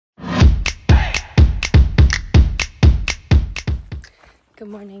Good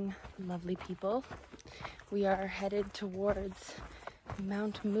morning, lovely people. We are headed towards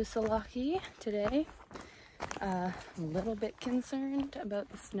Mount Moosicrazy today. A little bit concerned about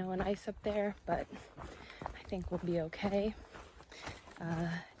the snow and ice up there, but I think we'll be okay.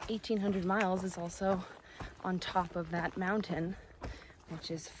 1,800 miles is also on top of that mountain, which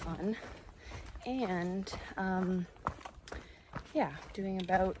is fun. And yeah, doing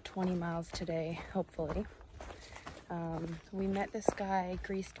about 20 miles today, hopefully. We met this guy,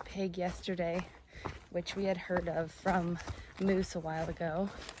 Greased Pig, yesterday, which we had heard of from Moose a while ago.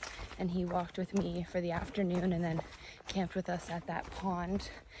 And he walked with me for the afternoon and then camped with us at that pond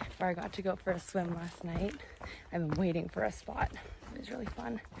where I got to go for a swim last night. I've been waiting for a spot. It was really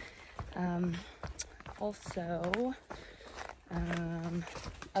fun.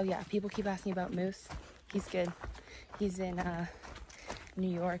 Oh yeah, people keep asking about Moose. He's good. He's in New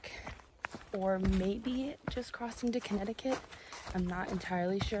York, or maybe just crossing to Connecticut. I'm not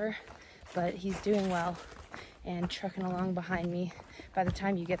entirely sure, but he's doing well and trucking along behind me. By the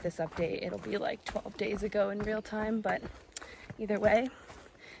time you get this update, it'll be like 12 days ago in real time, but either way,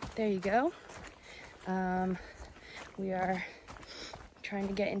 there you go. We are trying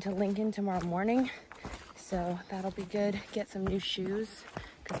to get into Lincoln tomorrow morning, so that'll be good. Get some new shoes,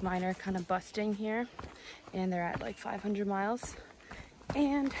 because mine are kind of busting here, and they're at like 500 miles.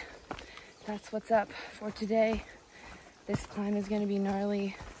 And that's what's up for today. This climb is going to be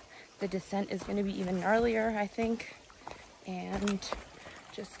gnarly. The descent is going to be even gnarlier, I think. And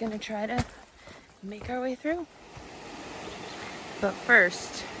just going to try to make our way through. But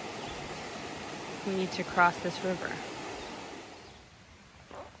first, we need to cross this river.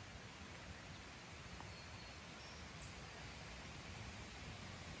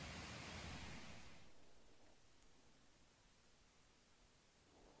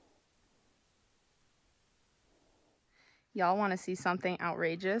 Y'all want to see something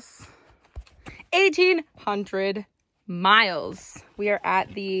outrageous? 1,800 miles. We are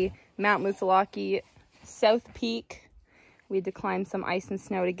at the Mount Moosicrazy South Peak. We had to climb some ice and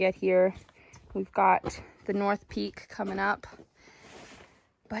snow to get here. We've got the North Peak coming up.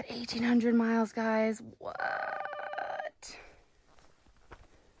 But 1,800 miles, guys. What?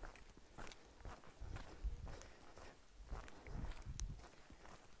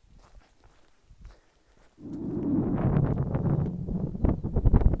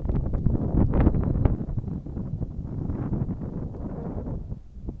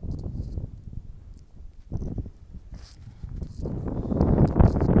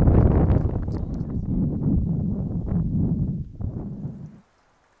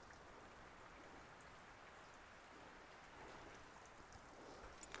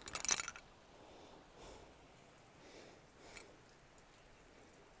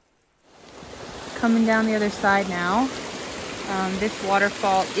 Coming down the other side now. This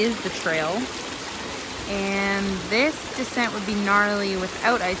waterfall is the trail, and this descent would be gnarly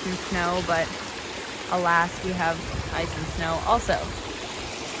without ice and snow, but alas, we have ice and snow also.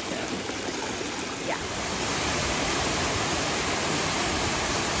 So, yeah.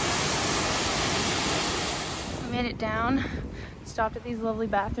 We made it down, stopped at these lovely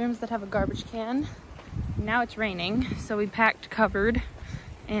bathrooms that have a garbage can. Now it's raining, so we packed covered.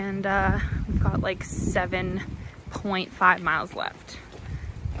 And we've got like 7.5 miles left.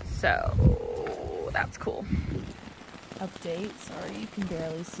 So that's cool. Update, sorry you can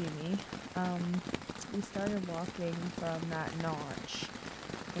barely see me. We started walking from that notch,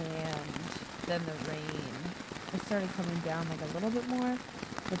 and then the rain, it started coming down like a little bit more,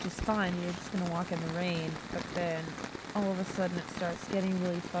 which is fine, you're just gonna walk in the rain, but then all of a sudden it starts getting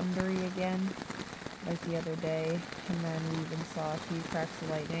really thundery again, like the other day, and then we even saw a few cracks of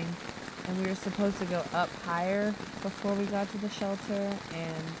lightning, and we were supposed to go up higher before we got to the shelter,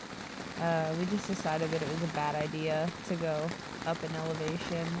 and we just decided that it was a bad idea to go up in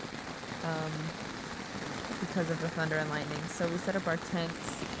elevation because of the thunder and lightning. So we set up our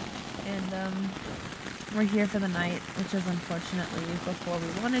tents, and we're here for the night, which is unfortunately before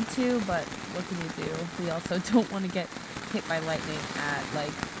we wanted to, but what can you do? We also don't want to get hit by lightning at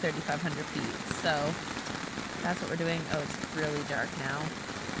like 3,500 feet, so that's what we're doing. Oh, it's really dark now.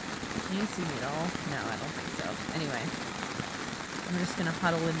 Can you see me at all? No, I don't think so. Anyway, I'm just gonna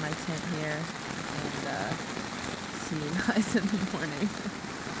huddle in my tent here and see you guys in the morning.